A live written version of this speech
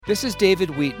This is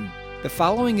David Wheaton. The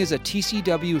following is a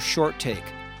TCW short take,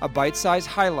 a bite-sized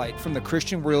highlight from the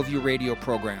Christian Worldview radio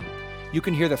program. You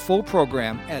can hear the full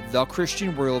program at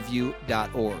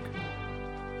thechristianworldview.org.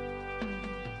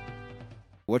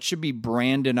 What should be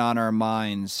branded on our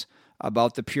minds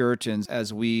about the Puritans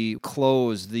as we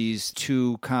close these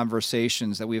two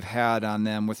conversations that we've had on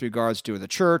them with regards to the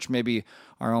church, maybe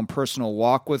our own personal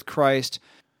walk with Christ?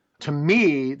 To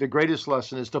me, the greatest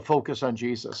lesson is to focus on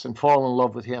Jesus and fall in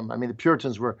love with him. I mean, the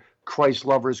Puritans were Christ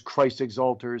lovers, Christ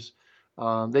exalters.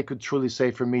 They could truly say,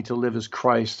 for me to live as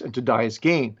Christ and to die as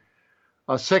gain.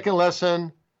 Second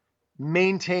lesson,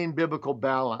 maintain biblical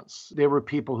balance. They were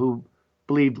people who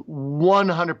believed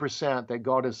 100% that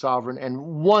God is sovereign and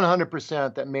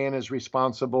 100% that man is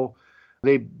responsible.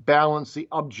 They balanced the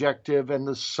objective and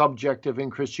the subjective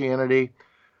in Christianity.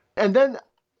 And then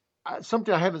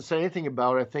something I haven't said anything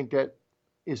about, I think that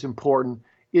is important,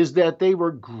 is that they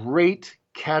were great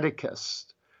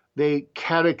catechists. They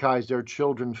catechized their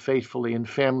children faithfully in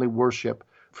family worship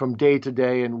from day to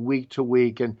day and week to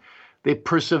week. And they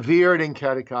persevered in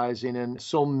catechizing, and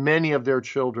so many of their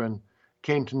children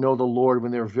came to know the Lord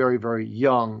when they were very, very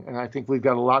young. And I think we've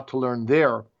got a lot to learn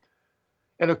there.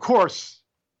 And of course,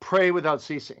 pray without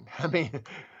ceasing. I mean,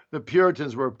 the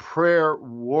Puritans were prayer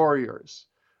warriors.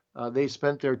 They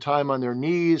spent their time on their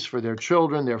knees for their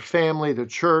children, their family, the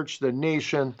church, the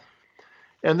nation.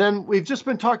 And then we've just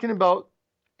been talking about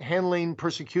handling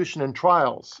persecution and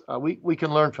trials. We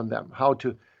can learn from them how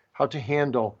to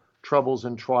handle troubles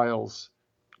and trials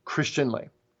Christianly.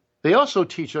 They also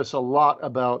teach us a lot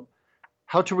about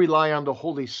how to rely on the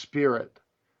Holy Spirit.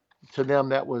 To them,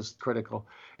 that was critical.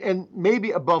 And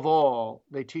maybe above all,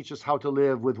 they teach us how to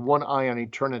live with one eye on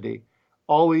eternity,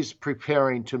 always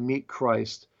preparing to meet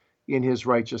Christ in his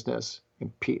righteousness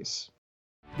and peace.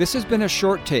 This has been a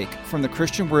short take from the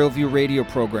Christian Worldview radio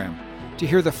program. To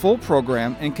hear the full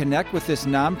program and connect with this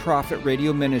nonprofit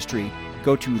radio ministry,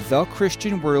 go to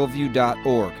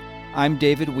thechristianworldview.org. I'm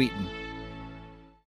David Wheaton.